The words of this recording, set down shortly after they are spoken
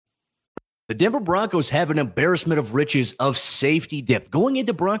The Denver Broncos have an embarrassment of riches of safety depth going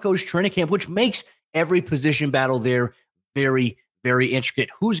into Broncos training camp, which makes every position battle there very, very intricate.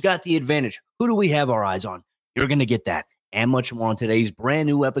 Who's got the advantage? Who do we have our eyes on? You're going to get that and much more on today's brand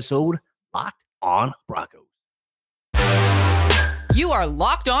new episode, Locked on Broncos. You are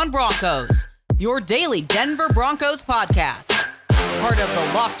Locked on Broncos, your daily Denver Broncos podcast. Part of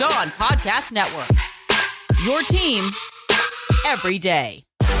the Locked on Podcast Network. Your team every day.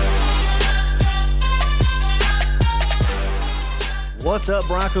 What's up,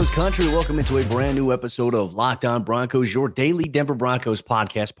 Broncos country? Welcome into a brand new episode of Locked on Broncos, your daily Denver Broncos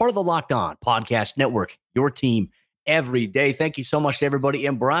podcast, part of the Locked on Podcast Network, your team every day. Thank you so much to everybody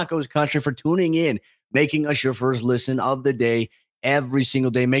in Broncos country for tuning in, making us your first listen of the day every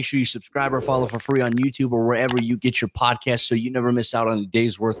single day. Make sure you subscribe or follow for free on YouTube or wherever you get your podcasts so you never miss out on a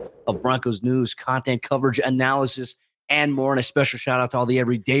day's worth of Broncos news, content coverage, analysis, and more. And a special shout out to all the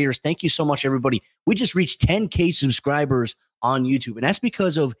everydayers. Thank you so much, everybody. We just reached 10K subscribers on YouTube, and that's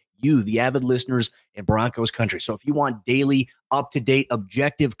because of you, the avid listeners in Broncos country. So if you want daily, up-to-date,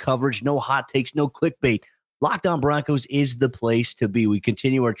 objective coverage, no hot takes, no clickbait, Locked on Broncos is the place to be. We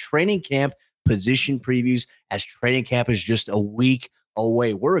continue our training camp position previews as training camp is just a week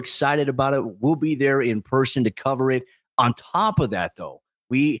away. We're excited about it. We'll be there in person to cover it. On top of that, though,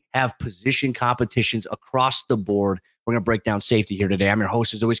 we have position competitions across the board. We're going to break down safety here today. I'm your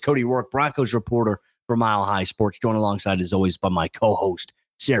host, as always, Cody Rourke, Broncos reporter for Mile High Sports, joined alongside, as always, by my co-host,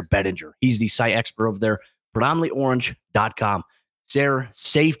 Sarah Bettinger. He's the site expert over there, predominantlyorange.com. Sarah,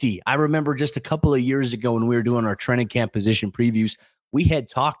 safety. I remember just a couple of years ago when we were doing our training camp position previews, we had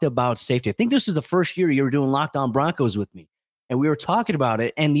talked about safety. I think this is the first year you were doing Locked on Broncos with me, and we were talking about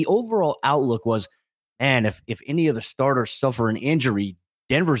it, and the overall outlook was, man, if any of the starters suffer an injury,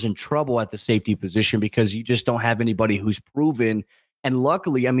 Denver's in trouble at the safety position because you just don't have anybody who's proven. And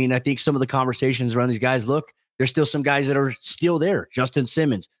luckily, I mean, I think some of the conversations around these guys, look, there's still some guys that are still there. Justin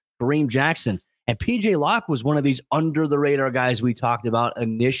Simmons, Kareem Jackson, and PJ Locke was one of these under-the-radar guys we talked about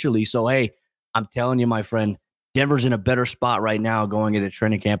initially. So, hey, I'm telling you, my friend, Denver's in a better spot right now going into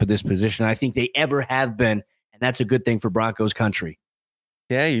training camp at this position. I think they ever have been, and that's a good thing for Broncos country.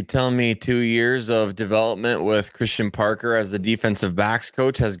 Yeah, you're telling me 2 years of development with Christian Parker as the defensive backs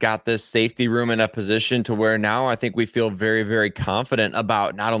coach has got this safety room in a position to where now I think we feel very, very confident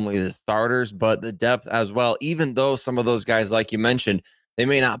about not only the starters, but the depth as well. Even though some of those guys, like you mentioned, they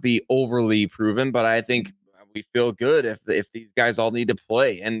may not be overly proven, but I think we feel good if these guys all need to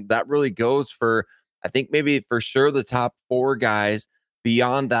play. And that really goes for, I think maybe for sure the top four guys.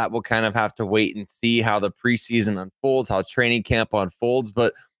 Beyond that, we'll kind of have to wait and see how the preseason unfolds, how training camp unfolds.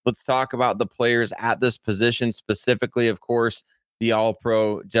 But let's talk about the players at this position, specifically, of course, the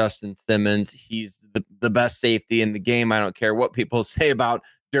All-Pro Justin Simmons. He's the best safety in the game. I don't care what people say about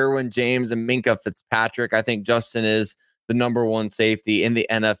Derwin James and Minkah Fitzpatrick. I think Justin is the number one safety in the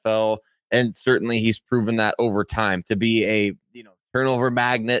NFL, and certainly he's proven that over time to be a turnover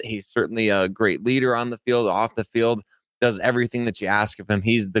magnet. He's certainly a great leader on the field, off the field. Does everything that you ask of him.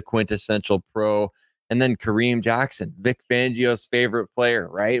 He's the quintessential pro. And then Kareem Jackson, Vic Fangio's favorite player,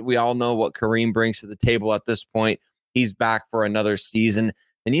 right? We all know what Kareem brings to the table at this point. He's back for another season.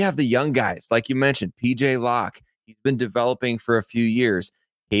 And you have the young guys, like you mentioned, PJ Locke. He's been developing for a few years.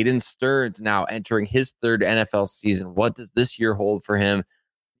 Hayden Stearns now entering his third NFL season. What does this year hold for him?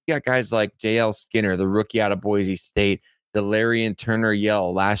 You got guys like JL Skinner, the rookie out of Boise State, Delarian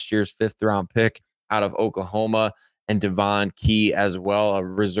Turner-Yell, last year's fifth-round pick out of Oklahoma, and Devon Key as well, a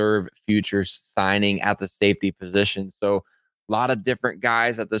reserve future signing at the safety position. So a lot of different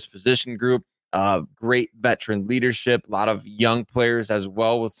guys at this position group, great veteran leadership, a lot of young players as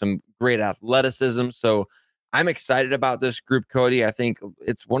well with some great athleticism. So I'm excited about this group, Cody. I think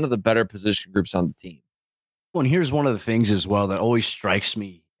it's one of the better position groups on the team. Well, and here's one of the things as well that always strikes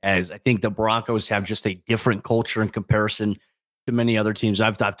me as I think the Broncos have just a different culture in comparison to many other teams.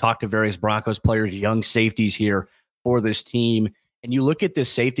 I've talked to various Broncos players, young safeties here for this team. And you look at this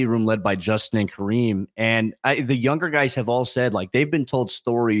safety room led by Justin and Kareem, and the younger guys have all said, like, they've been told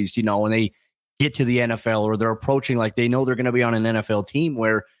stories, when they get to the NFL or they're approaching, like, they know they're going to be on an NFL team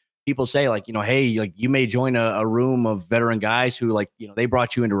where people say, like, hey, like, you may join a room of veteran guys who, like, they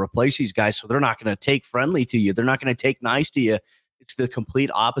brought you in to replace these guys. So they're not going to take friendly to you. They're not going to take nice to you. It's the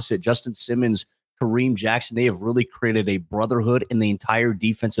complete opposite. Justin Simmons, Kareem Jackson, they have really created a brotherhood in the entire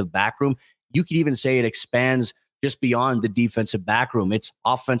defensive backroom. You could even say it expands just beyond the defensive backroom. It's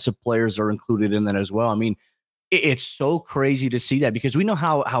offensive players are included in that as well. I mean, it's so crazy to see that because we know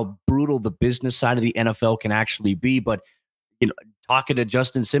how brutal the business side of the NFL can actually be. But talking to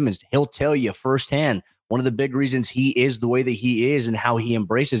Justin Simmons, he'll tell you firsthand one of the big reasons he is the way that he is and how he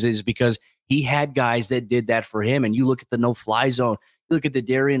embraces it is because he had guys that did that for him. And you look at the no-fly zone, you look at the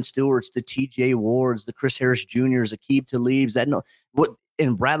Darian Stewarts, the TJ Wards, the Chris Harris Jr.'s, Aqib Talibs,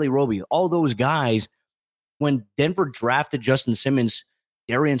 and Bradley Roby, all those guys. When Denver drafted Justin Simmons,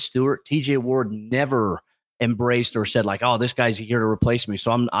 Darian Stewart, TJ Ward never embraced or said like, "Oh, this guy's here to replace me,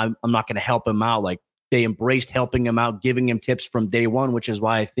 so I'm not going to help him out." Like, they embraced helping him out, giving him tips from day one, which is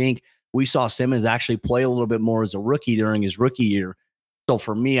why I think we saw Simmons actually play a little bit more as a rookie during his rookie year. So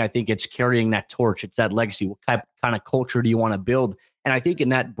for me, I think it's carrying that torch. It's that legacy. What kind of culture do you want to build? And I think in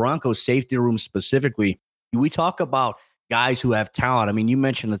that Broncos safety room specifically, we talk about guys who have talent. I mean, you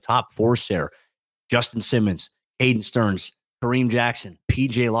mentioned the top force there. Justin Simmons, Caden Stearns, Kareem Jackson,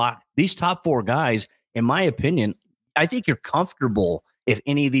 PJ Locke. These top four guys, in my opinion, I think you're comfortable if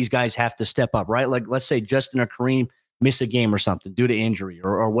any of these guys have to step up, right? Like, let's say Justin or Kareem miss a game or something due to injury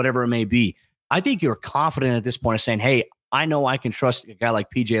or whatever it may be. I think you're confident at this point of saying, hey, I know I can trust a guy like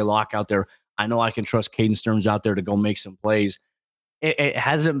PJ Locke out there. I know I can trust Caden Stearns out there to go make some plays. It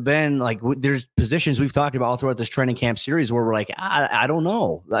hasn't been like there's positions we've talked about all throughout this training camp series where we're like, I don't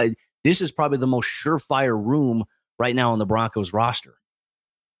know. Like, this is probably the most surefire room right now on the Broncos roster.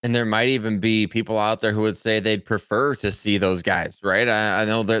 And there might even be people out there who would say they'd prefer to see those guys, right? I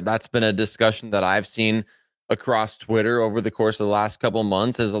know that's been a discussion that I've seen across Twitter over the course of the last couple of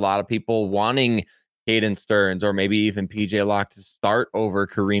months. Is a lot of people wanting Caden Stearns or maybe even PJ Locke to start over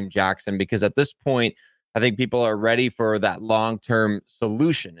Kareem Jackson, because at this point, I think people are ready for that long-term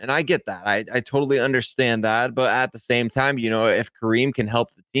solution. And I get that. I totally understand that. But at the same time, if Kareem can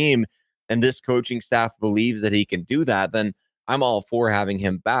help the team and this coaching staff believes that he can do that, then I'm all for having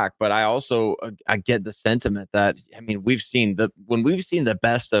him back. But I also I get the sentiment that, I mean, when we've seen the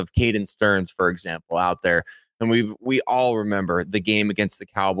best of Caden Stearns, for example, out there, and we all remember the game against the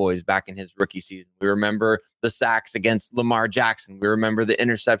Cowboys back in his rookie season. We remember the sacks against Lamar Jackson. We remember the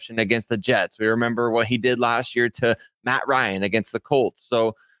interception against the Jets. We remember what he did last year to Matt Ryan against the Colts.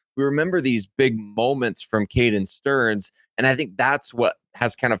 So we remember these big moments from Caden Stearns. And I think that's what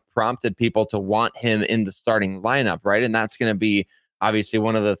has kind of prompted people to want him in the starting lineup, right? And that's going to be obviously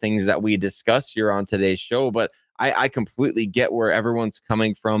one of the things that we discuss here on today's show. But I completely get where everyone's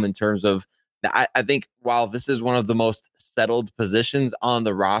coming from in terms of, I think while this is one of the most settled positions on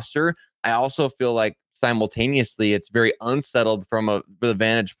the roster, I also feel like simultaneously it's very unsettled from the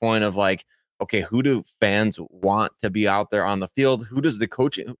vantage point of like, okay, who do fans want to be out there on the field? Who does the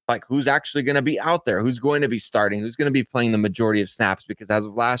coaching, like, who's actually going to be out there? Who's going to be starting? Who's going to be playing the majority of snaps? Because as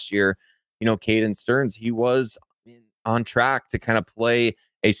of last year, Caden Stearns, he was on track to kind of play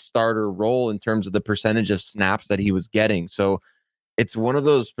a starter role in terms of the percentage of snaps that he was getting. So it's one of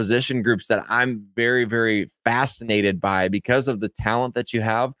those position groups that I'm very, very fascinated by because of the talent that you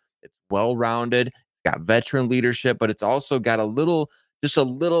have. It's well-rounded, it's got veteran leadership, but it's also got a little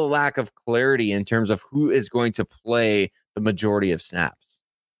lack of clarity in terms of who is going to play the majority of snaps.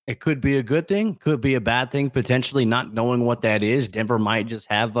 It could be a good thing, could be a bad thing, potentially not knowing what that is. Denver might just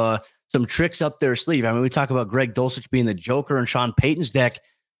have some tricks up their sleeve. I mean, we talk about Greg Dulcich being the Joker and Sean Payton's deck.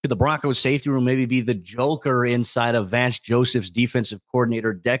 Could the Broncos safety room maybe be the Joker inside of Vance Joseph's defensive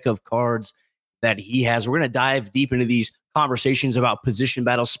coordinator deck of cards that he has? We're going to dive deep into these conversations about position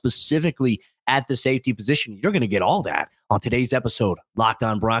battles, specifically at the safety position. You're going to get all that on today's episode, Locked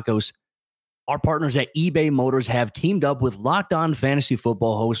On Broncos. Our partners at eBay Motors have teamed up with Locked On Fantasy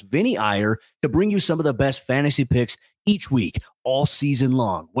Football host Vinny Iyer to bring you some of the best fantasy picks each week, all season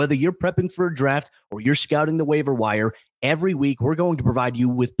long. Whether you're prepping for a draft or you're scouting the waiver wire, every week we're going to provide you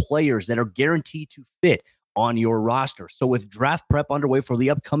with players that are guaranteed to fit on your roster. So with draft prep underway for the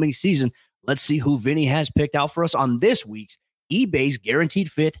upcoming season, let's see who Vinny has picked out for us on this week's eBay's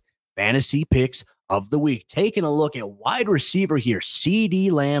Guaranteed Fit Fantasy Picks of the Week. Taking a look at wide receiver here,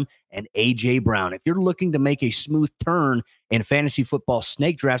 CeeDee Lamb and A.J. Brown. If you're looking to make a smooth turn in fantasy football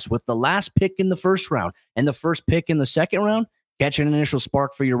snake drafts with the last pick in the first round and the first pick in the second round, catch an initial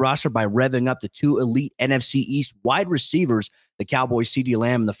spark for your roster by revving up the two elite NFC East wide receivers, the Cowboys' CeeDee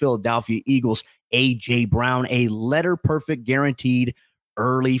Lamb and the Philadelphia Eagles' A.J. Brown, a letter-perfect guaranteed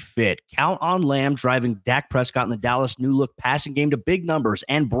early fit. Count on Lamb driving Dak Prescott in the Dallas new look passing game to big numbers,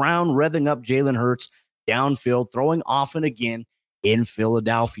 and Brown revving up Jalen Hurts downfield, throwing often again in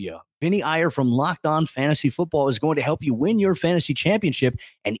Philadelphia. Vinny Iyer from Locked On Fantasy Football is going to help you win your fantasy championship,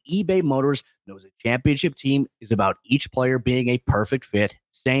 and eBay Motors knows a championship team is about each player being a perfect fit.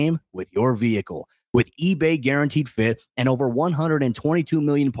 Same with your vehicle. With eBay Guaranteed Fit and over 122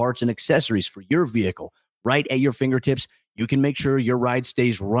 million parts and accessories for your vehicle right at your fingertips, you can make sure your ride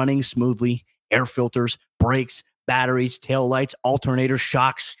stays running smoothly. Air filters, brakes, batteries, taillights, alternators,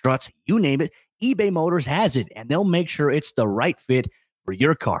 shocks, struts, you name it, eBay Motors has it, and they'll make sure it's the right fit for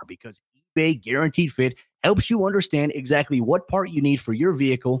your car because eBay Guaranteed Fit helps you understand exactly what part you need for your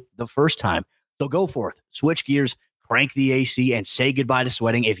vehicle the first time. So go forth, switch gears, crank the AC, and say goodbye to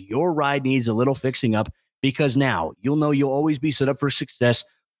sweating if your ride needs a little fixing up, because now you'll know you'll always be set up for success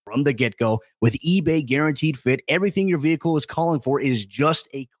from the get-go. With eBay Guaranteed Fit, everything your vehicle is calling for is just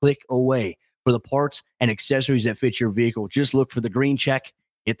a click away. For the parts and accessories that fit your vehicle, just look for the green check,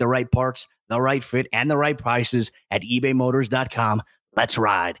 get the right parts, the right fit, and the right prices at ebaymotors.com. Let's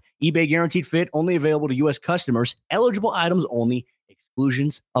ride. eBay Guaranteed Fit, only available to U.S. customers. Eligible items only.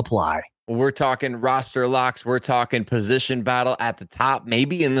 Exclusions apply. We're talking roster locks. We're talking position battle at the top,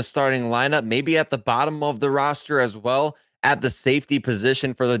 maybe in the starting lineup, maybe at the bottom of the roster as well, at the safety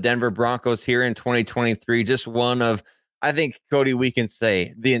position for the Denver Broncos here in 2023. Just one of, I think, Cody, we can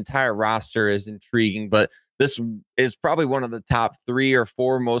say the entire roster is intriguing, but this is probably one of the top 3 or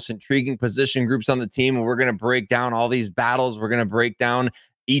 4 most intriguing position groups on the team. And we're going to break down all these battles. We're going to break down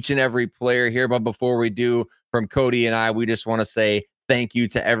each and every player here. But before we do, from Cody and I, we just want to say thank you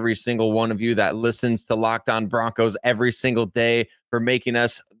to every single one of you that listens to Locked On Broncos every single day, for making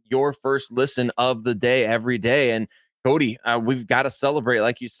us your first listen of the day every day. And Cody, we've got to celebrate,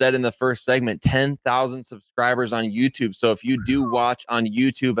 like you said in the first segment, 10,000 subscribers on YouTube. So if you do watch on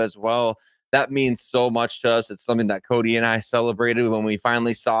YouTube as well, that means so much to us. It's something that Cody and I celebrated when we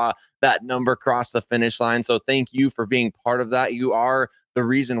finally saw that number cross the finish line. So thank you for being part of that. You are the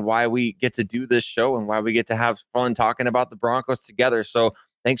reason why we get to do this show and why we get to have fun talking about the Broncos together. So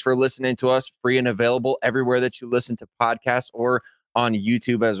thanks for listening to us, free and available everywhere that you listen to podcasts or on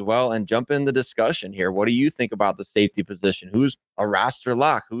YouTube as well. And jump in the discussion here. What do you think about the safety position? Who's a roster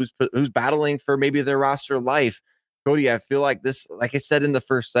lock? Who's battling for maybe their roster life? Cody, I feel like this, like I said in the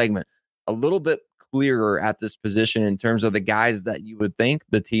first segment, a little bit clearer at this position in terms of the guys that you would think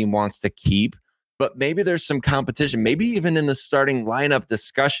the team wants to keep. But maybe there's some competition, maybe even in the starting lineup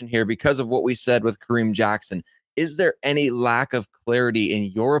discussion here because of what we said with Kareem Jackson. Is there any lack of clarity, in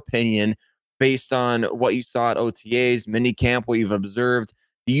your opinion, based on what you saw at OTAs, minicamp, what you've observed?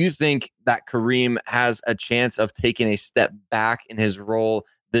 Do you think that Kareem has a chance of taking a step back in his role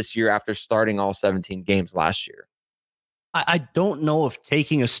this year after starting all 17 games last year? I don't know if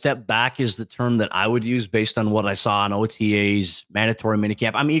taking a step back is the term that I would use based on what I saw on OTAs, mandatory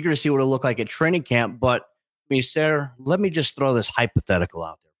minicamp. I'm eager to see what it'll look like at training camp, but I mean, Sarah, let me just throw this hypothetical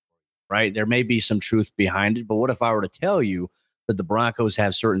out there, right? There may be some truth behind it, but what if I were to tell you that the Broncos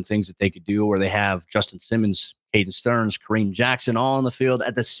have certain things that they could do, or they have Justin Simmons, Caden Stearns, Kareem Jackson all on the field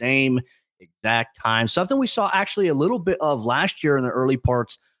at the same exact time? Something we saw actually a little bit of last year in the early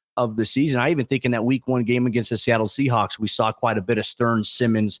parts of the season. I even think in that week 1 game against the Seattle Seahawks, we saw quite a bit of Stearns,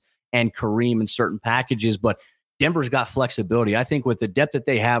 Simmons, and Kareem in certain packages, but Denver's got flexibility. I think with the depth that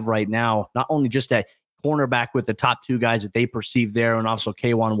they have right now, not only just that cornerback with the top 2 guys that they perceive there, and also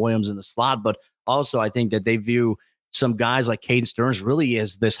K'Wan Williams in the slot, but also I think that they view some guys like Caden Stearns really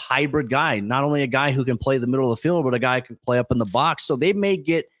as this hybrid guy, not only a guy who can play the middle of the field, but a guy who can play up in the box. So they may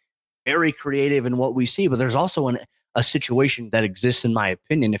get very creative in what we see, but there's also a situation that exists, in my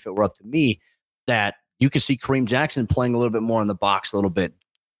opinion, if it were up to me, that you could see Kareem Jackson playing a little bit more in the box a little bit.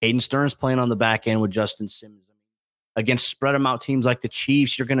 Caden Stearns playing on the back end with Justin Simmons. Against spread them out teams like the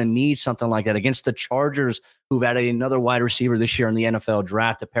Chiefs, you're going to need something like that. Against the Chargers, who've added another wide receiver this year in the NFL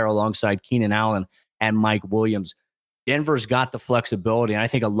draft to pair alongside Keenan Allen and Mike Williams. Denver's got the flexibility, and I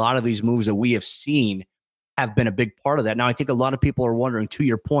think a lot of these moves that we have seen have been a big part of that. Now, I think a lot of people are wondering, to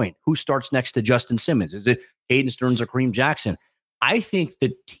your point, who starts next to Justin Simmons? Is it Caden Stearns or Kareem Jackson? I think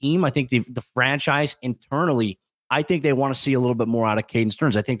the team, I think the franchise internally, I think they want to see a little bit more out of Caden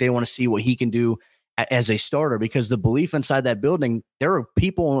Stearns. I think they want to see what he can do as a starter, because the belief inside that building, there are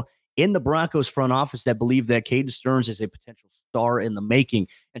people in the Broncos front office that believe that Caden Stearns is a potential star in the making.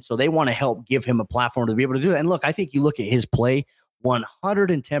 And so they want to help give him a platform to be able to do that. And look, I think you look at his play,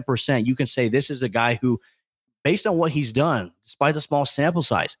 110%, you can say this is a guy who, based on what he's done, despite the small sample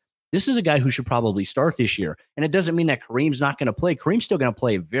size, this is a guy who should probably start this year. And it doesn't mean that Kareem's not going to play. Kareem's still going to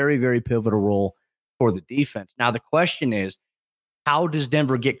play a very, very pivotal role for the defense. Now, the question is, how does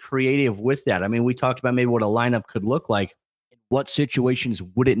Denver get creative with that? I mean, we talked about maybe what a lineup could look like. In what situations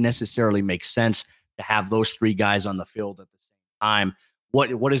would it necessarily make sense to have those 3 guys on the field at the same time?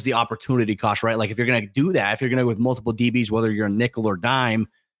 What is the opportunity cost, right? Like if you're going to do that, if you're going to go with multiple DBs, whether you're a nickel or dime,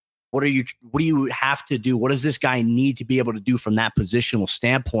 what do you have to do? What does this guy need to be able to do from that positional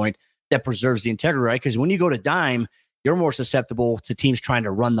standpoint that preserves the integrity, right? Because when you go to dime, you're more susceptible to teams trying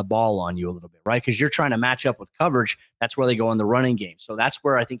to run the ball on you a little bit, right? Because you're trying to match up with coverage. That's where they go in the running game. So that's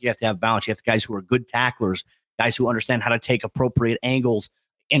where I think you have to have balance. You have guys who are good tacklers, guys who understand how to take appropriate angles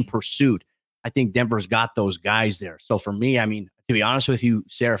in pursuit. I think Denver's got those guys there. So for me, I mean, to be honest with you,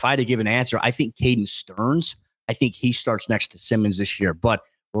 Sarah, if I had to give an answer, I think Caden Stearns, I think he starts next to Simmons this year, but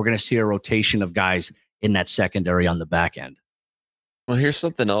we're going to see a rotation of guys in that secondary on the back end. Well, here's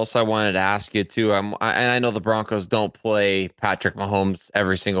something else I wanted to ask you too. And I know the Broncos don't play Patrick Mahomes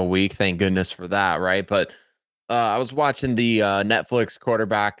every single week. Thank goodness for that, right? But I was watching the Netflix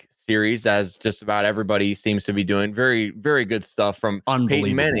quarterback series, as just about everybody seems to be doing. Very, very good stuff from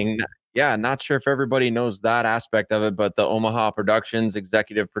Peyton Manning. Yeah, not sure if everybody knows that aspect of it, but the Omaha Productions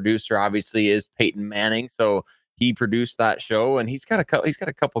executive producer obviously is Peyton Manning. So he produced that show, and he's got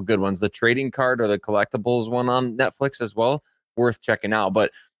a couple good ones. The trading card or the collectibles one on Netflix as well, worth checking out.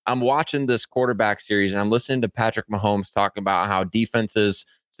 But I'm watching this quarterback series, and I'm listening to Patrick Mahomes talking about how defenses,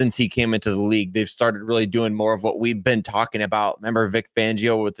 since he came into the league, they've started really doing more of what we've been talking about. Remember Vic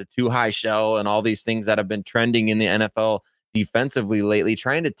Fangio with the too high shell and all these things that have been trending in the NFL defensively lately,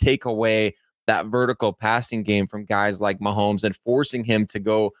 trying to take away that vertical passing game from guys like Mahomes and forcing him to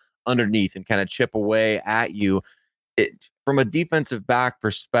go underneath and kind of chip away at you. From a defensive back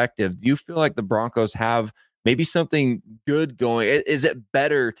perspective, do you feel like the Broncos have maybe something good going? Is it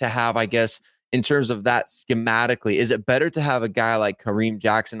better to have, I guess, in terms of that schematically, is it better to have a guy like Kareem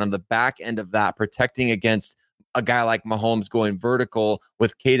Jackson on the back end of that protecting against a guy like Mahomes going vertical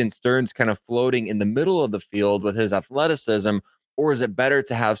with Caden Stearns kind of floating in the middle of the field with his athleticism? Or is it better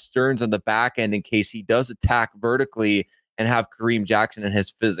to have Stearns on the back end in case he does attack vertically and have Kareem Jackson and his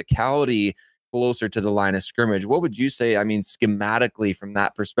physicality closer to the line of scrimmage? What would you say, I mean, schematically from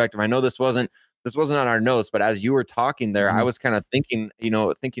that perspective? I know this wasn't on our notes, but as you were talking there, I was kind of thinking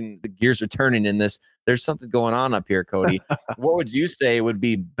the gears are turning in this. There's something going on up here, Cody. What would you say would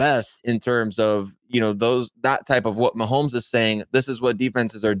be best in terms of, that type of what Mahomes is saying? This is what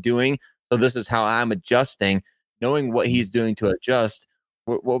defenses are doing, so this is how I'm adjusting, knowing what he's doing to adjust.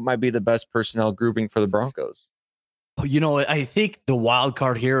 What might be the best personnel grouping for the Broncos? I think the wild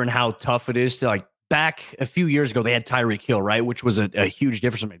card here and how tough it is to back a few years ago, they had Tyreek Hill, right? Which was a huge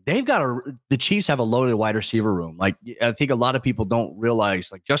difference. The Chiefs have a loaded wide receiver room. I think a lot of people don't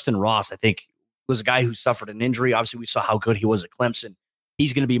realize, Justin Ross, I think, was a guy who suffered an injury. Obviously, we saw how good he was at Clemson.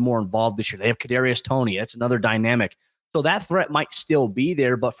 He's going to be more involved this year. They have Kadarius Toney. That's another dynamic. So that threat might still be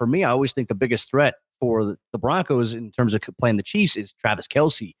there. But for me, I always think the biggest threat for the Broncos in terms of playing the Chiefs is Travis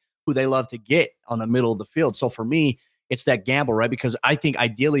Kelce, who they love to get on the middle of the field. So for me, it's that gamble, right? Because I think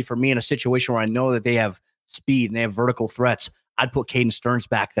ideally for me in a situation where I know that they have speed and they have vertical threats, I'd put Caden Stearns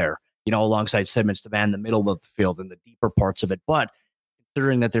back there, alongside Simmons to man the middle of the field and the deeper parts of it. But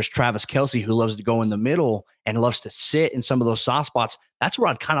considering that there's Travis Kelce who loves to go in the middle and loves to sit in some of those soft spots, that's where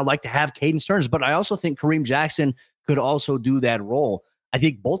I'd kind of like to have Caden Stearns. But I also think Kareem Jackson could also do that role. I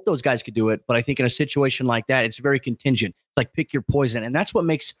think both those guys could do it, but I think in a situation like that, it's very contingent. It's like pick your poison. And that's what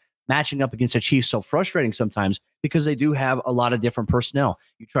makes matching up against the Chiefs so frustrating sometimes, because they do have a lot of different personnel.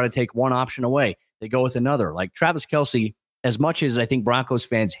 You try to take one option away, they go with another. Like Travis Kelce, as much as I think Broncos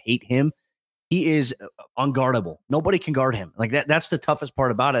fans hate him, he is unguardable. Nobody can guard him. That's the toughest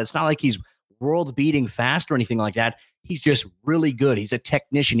part about it. It's not like he's world beating fast or anything like that. He's just really good. He's a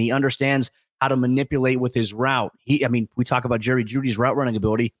technician. He understands how to manipulate with his route. We talk about Jerry Jeudy's route running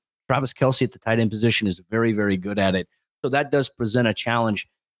ability. Travis Kelce at the tight end position is very, very good at it. So that does present a challenge.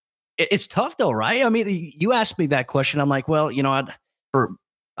 It's tough though, right? You asked me that question. I'm like, well,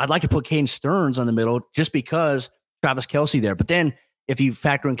 I'd like to put Caden Stearns on the middle just because Travis Kelce there. But then if you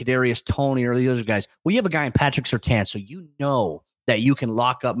factor in Kadarius Toney or the other guys, well, you have a guy in Patrick Surtain, so you know that you can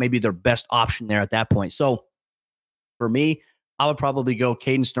lock up maybe their best option there at that point. So for me, I would probably go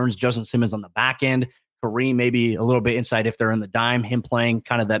Caden Stearns, Justin Simmons on the back end, Kareem maybe a little bit inside if they're in the dime, him playing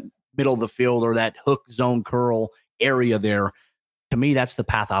kind of that middle of the field or that hook zone curl area there. To me, that's the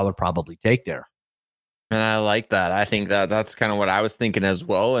path I would probably take there. And I like that. I think that's kind of what I was thinking as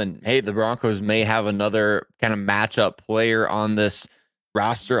well. And hey, the Broncos may have another kind of matchup player on this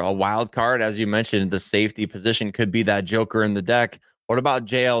roster, a wild card. As you mentioned, the safety position could be that joker in the deck. What about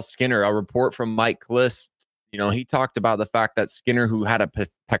JL Skinner? A report from Mike Kliss, he talked about the fact that Skinner, who had a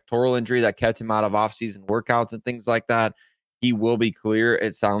pectoral injury that kept him out of offseason workouts and things like that, he will be clear,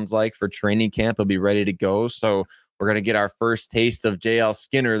 it sounds like, for training camp. He'll be ready to go. So we're going to get our first taste of JL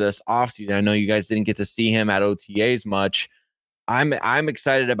Skinner this offseason. I know you guys didn't get to see him at OTAs much. I'm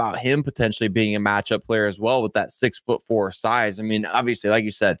excited about him potentially being a matchup player as well with that 6'4" size. Obviously, like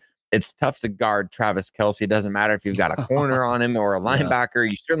you said, it's tough to guard Travis Kelce. It doesn't matter if you've got a corner on him or a linebacker.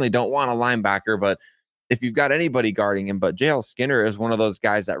 You certainly don't want a linebacker, but if you've got anybody guarding him. But JL Skinner is one of those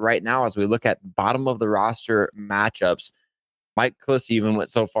guys that right now, as we look at bottom of the roster matchups, Mike Kliss even went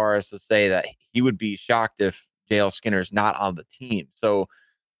so far as to say that he would be shocked if JL Skinner's not on the team. So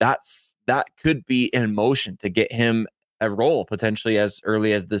that could be in motion to get him role potentially as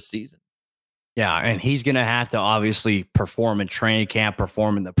early as this season. Yeah, and he's going to have to obviously perform in training camp,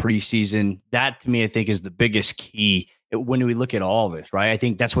 perform in the preseason. That, to me, I think is the biggest key when we look at all this, right? I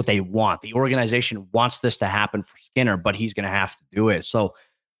think that's what they want. The organization wants this to happen for Skinner, but he's going to have to do it. So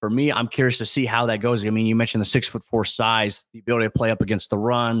for me, I'm curious to see how that goes. I mean, you mentioned the 6'4" size, the ability to play up against the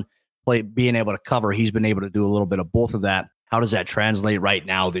run, being able to cover. He's been able to do a little bit of both of that. How does that translate right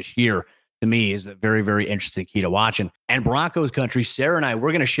now this year? To me, is a very, very interesting key to watching. And Broncos country, Sarah and I,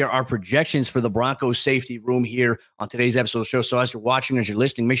 we're going to share our projections for the Broncos safety room here on today's episode of the show. So as you're watching, as you're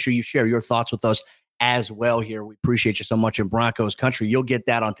listening, make sure you share your thoughts with us as well here. We appreciate you so much in Broncos country. You'll get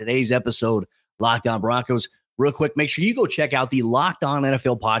that on today's episode, Locked On Broncos. Real quick, make sure you go check out the Locked On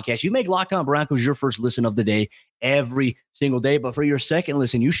NFL podcast. You make Locked On Broncos your first listen of the day every single day. But for your second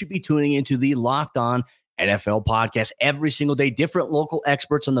listen, you should be tuning into the Locked On NFL podcast every single day. Different local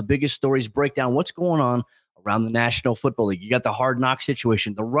experts on the biggest stories, break down what's going on around the National Football League. You got the hard knock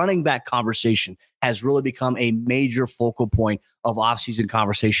situation. The running back conversation has really become a major focal point of offseason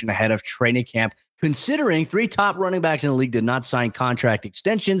conversation ahead of training camp, considering 3 top running backs in the league did not sign contract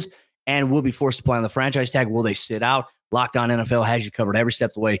extensions and will be forced to play on the franchise tag. Will they sit out? Locked On NFL has you covered every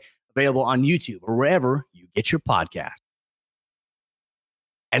step of the way. Available on YouTube or wherever you get your podcast.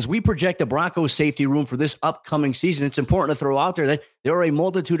 As we project the Broncos safety room for this upcoming season, it's important to throw out there that there are a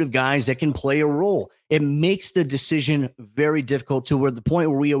multitude of guys that can play a role. It makes the decision very difficult to where the point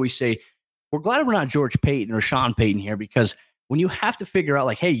where we always say, we're glad we're not George Payton or Sean Payton here, because when you have to figure out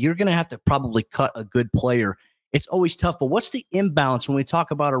like, hey, you're going to have to probably cut a good player, it's always tough. But what's the imbalance when we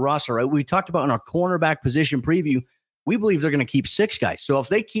talk about a roster, right? We talked about in our cornerback position preview, we believe they're going to keep 6 guys. So if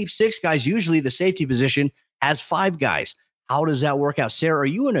they keep 6 guys, usually the safety position has 5 guys. How does that work out? Sarah, are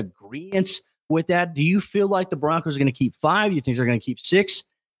you in agreement with that? Do you feel like the Broncos are going to keep 5? Do you think they're going to keep 6?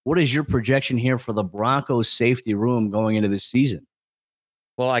 What is your projection here for the Broncos safety room going into this season?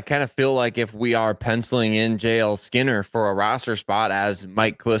 Well, I kind of feel like if we are penciling in JL Skinner for a roster spot, as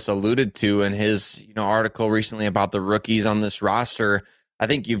Mike Kliss alluded to in his article recently about the rookies on this roster, I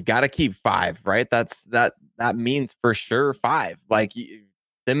think you've got to keep 5, right? That means for sure 5. Like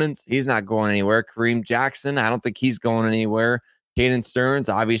Simmons, he's not going anywhere. Kareem Jackson, I don't think he's going anywhere. Caden Stearns,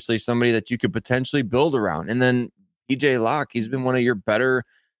 obviously somebody that you could potentially build around. And then PJ Locke, he's been one of your better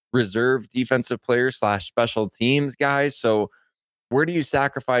reserve defensive players / special teams guys. So where do you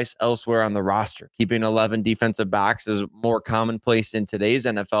sacrifice elsewhere on the roster? Keeping 11 defensive backs is more commonplace in today's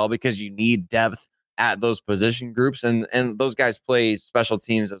NFL because you need depth at those position groups, and those guys play special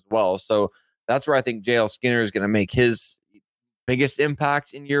teams as well. So that's where I think JL Skinner is going to make his biggest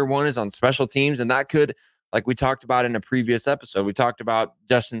impact in year 1 is on special teams. And that could, like we talked about in a previous episode, we talked about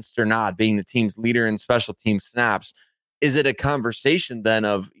Justin Sternad being the team's leader in special team snaps. Is it a conversation then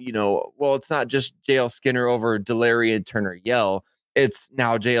of, well, it's not just JL Skinner over Delarian Turner-Yell. It's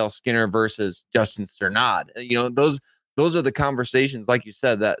now JL Skinner versus Justin Sternad. Those are the conversations, like you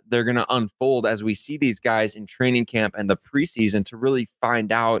said, that they're going to unfold as we see these guys in training camp and the preseason to really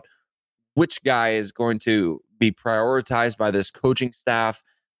find out which guy is going to be prioritized by this coaching staff.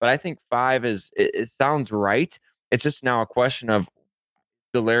 But I think 5 it sounds right. It's just now a question of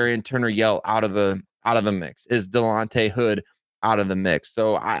Delarian Turner-Yell out of the mix. Is Delonte Hood out of the mix?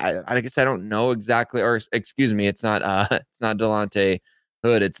 So I guess I don't know exactly, or excuse me, it's not Delonte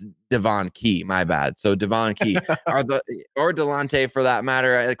Hood, it's Devon Key. My bad. So Devon Key or Delonte for that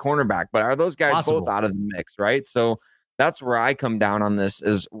matter at cornerback. But are those guys both out of the mix, right? So that's where I come down on this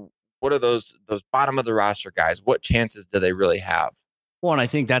is, what are those bottom of the roster guys? What chances do they really have? Well, and I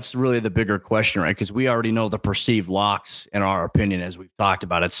think that's really the bigger question, right? Because we already know the perceived locks, in our opinion, as we've talked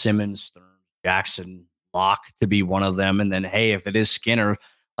about it. Simmons, Stearns, Jackson, Locke to be one of them. And then, hey, if it is Skinner,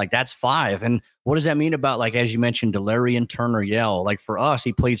 like that's 5. And what does that mean about, like, as you mentioned, Delarian Turner-Yell? Like for us,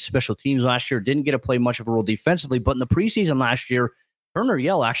 he played special teams last year, didn't get to play much of a role defensively, but in the preseason last year,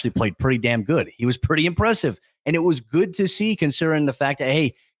 Turner-Yell actually played pretty damn good. He was pretty impressive. And it was good to see, considering the fact that,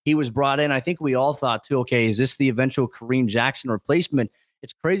 hey, he was brought in. I think we all thought too, okay, is this the eventual Kareem Jackson replacement?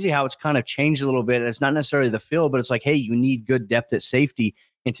 It's crazy how it's kind of changed a little bit. It's not necessarily the field, but it's like, hey, you need good depth at safety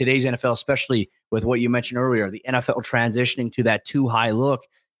in today's NFL, especially with what you mentioned earlier, the NFL transitioning to that too high look.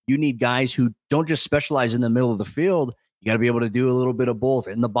 You need guys who don't just specialize in the middle of the field. You got to be able to do a little bit of both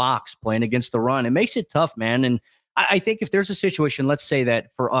in the box, playing against the run. It makes it tough, man. And I think if there's a situation, let's say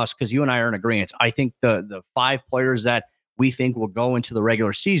that for us, because you and I are in agreement, I think the 5 players that we think will go into the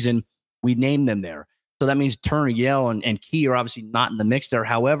regular season, we name them there. So that means Turner-Yell and Key are obviously not in the mix there.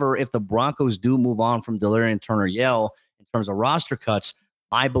 However, if the Broncos do move on from Delarian Turner-Yell in terms of roster cuts,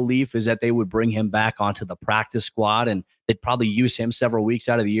 My belief is that they would bring him back onto the practice squad, and they'd probably use him several weeks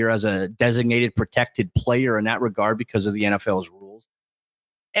out of the year as a designated protected player in that regard because of the NFL's rules.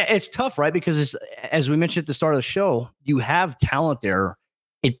 It's tough, right? Because as we mentioned at the start of the show, you have talent there.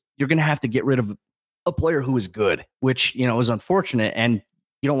 You're going to have to get rid of a player who is good, which, is unfortunate, and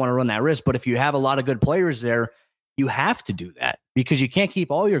you don't want to run that risk. But if you have a lot of good players there, you have to do that because you can't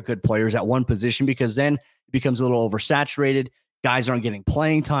keep all your good players at one position because then it becomes a little oversaturated. Guys aren't getting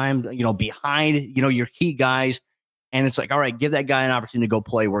playing time, behind, your key guys. And it's like, all right, give that guy an opportunity to go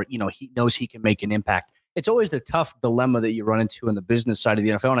play where, he knows he can make an impact. It's always the tough dilemma that you run into in the business side of the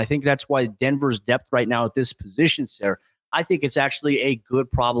NFL. And I think that's why Denver's depth right now at this position, Sarah, I think it's actually a good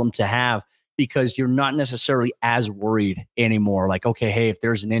problem to have because you're not necessarily as worried anymore. Like, okay, hey, if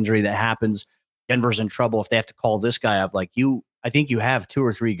there's an injury that happens, Denver's in trouble if they have to call this guy up. Like I think you have 2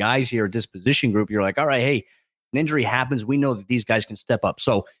 or 3 guys here at this position group. You're like, all right, hey, an injury happens. We know that these guys can step up.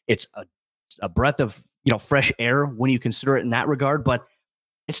 So it's a breath of, fresh air when you consider it in that regard. But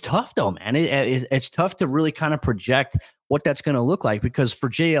it's tough though, man. It's tough to really kind of project what that's going to look like because for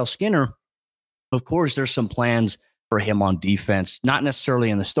JL Skinner, of course, there's some plans for him on defense, not necessarily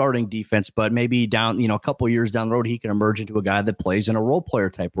in the starting defense, but maybe down, a couple of years down the road, he can emerge into a guy that plays in a role player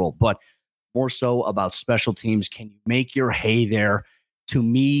type role, but more so about special teams. Can you make your hay there? To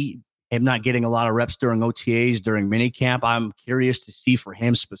me, him not getting a lot of reps during OTAs, during minicamp, I'm curious to see for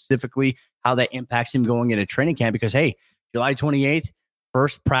him specifically how that impacts him going into training camp because, hey, July 28th,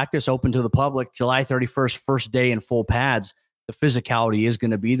 first practice open to the public, July 31st, first day in full pads. The physicality is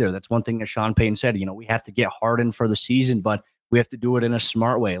going to be there. That's one thing that Sean Payton said, we have to get hardened for the season, but we have to do it in a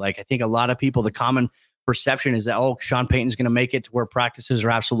smart way. Like I think a lot of people, the common perception is that, Sean Payton's going to make it to where practices are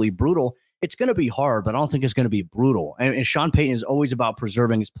absolutely brutal. It's going to be hard, but I don't think it's going to be brutal. And Sean Payton is always about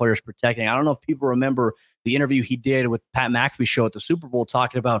preserving his players, protecting. I don't know if people remember the interview he did with Pat McAfee show at the Super Bowl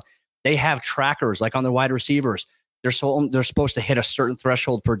talking about they have trackers like on their wide receivers. They're supposed to hit a certain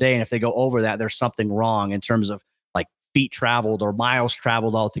threshold per day. And if they go over that, there's something wrong in terms of like feet traveled or miles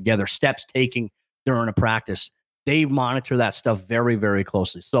traveled altogether, steps taken during a practice. They monitor that stuff very, very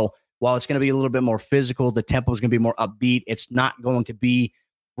closely. So while it's going to be a little bit more physical, the tempo is going to be more upbeat. It's not going to be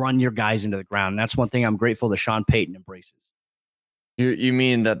run your guys into the ground. And that's one thing I'm grateful that Sean Payton embraces. You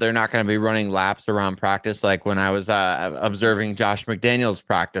mean that they're not going to be running laps around practice like when I was observing Josh McDaniels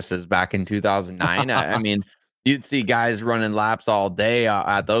practices back in 2009? I mean, you'd see guys running laps all day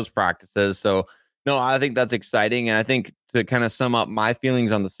at those practices. So, no, I think that's exciting. And I think to kind of sum up my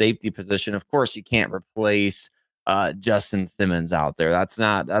feelings on the safety position, of course, you can't replace Justin Simmons out there.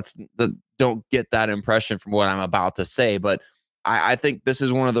 Don't get that impression from what I'm about to say. But I think this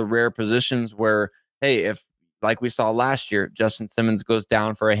is one of the rare positions where, hey, if like we saw last year, Justin Simmons goes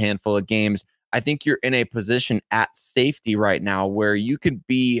down for a handful of games, I think you're in a position at safety right now where you could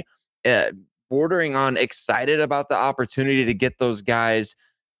be bordering on excited about the opportunity to get those guys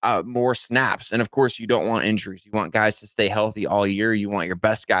more snaps. And of course, you don't want injuries. You want guys to stay healthy all year. You want your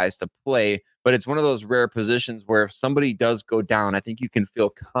best guys to play. But it's one of those rare positions where if somebody does go down, I think you can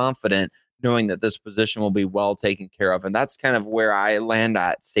feel confident knowing that this position will be well taken care of. And that's kind of where I land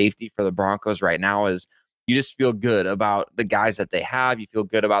at safety for the Broncos right now is you just feel good about the guys that they have. You feel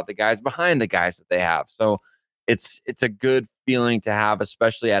good about the guys behind the guys that they have. So it's a good feeling to have,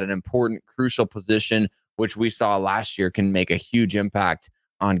 especially at an important, crucial position, which we saw last year can make a huge impact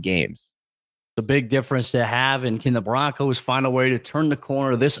on games. The big difference to have, and can the Broncos find a way to turn the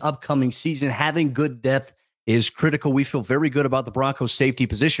corner this upcoming season? Having good depth is critical. We feel very good about the Broncos safety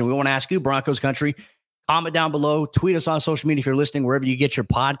position. We want to ask you, Broncos country, comment down below, tweet us on social media if you're listening, wherever you get your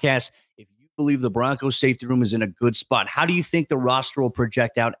podcast. If you believe the Broncos safety room is in a good spot, how do you think the roster will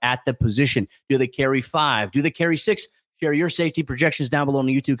project out at the position? Do they carry 5? Do they carry 6? Share your safety projections down below in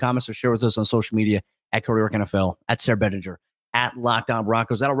the YouTube comments or share with us on social media at Cody York NFL, at Sarah Bettinger, at Locked On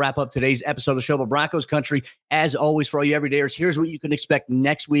Broncos. That'll wrap up today's episode of the show. But Broncos country, as always, for all you everydayers, here's what you can expect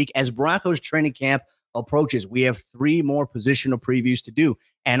next week as Broncos training camp approaches. We have 3 more positional previews to do.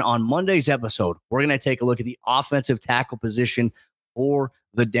 And on Monday's episode, we're going to take a look at the offensive tackle position for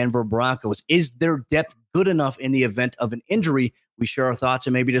the Denver Broncos. Is their depth good enough in the event of an injury? We share our thoughts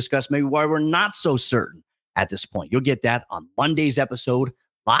and maybe discuss maybe why we're not so certain at this point. You'll get that on Monday's episode.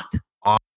 Locked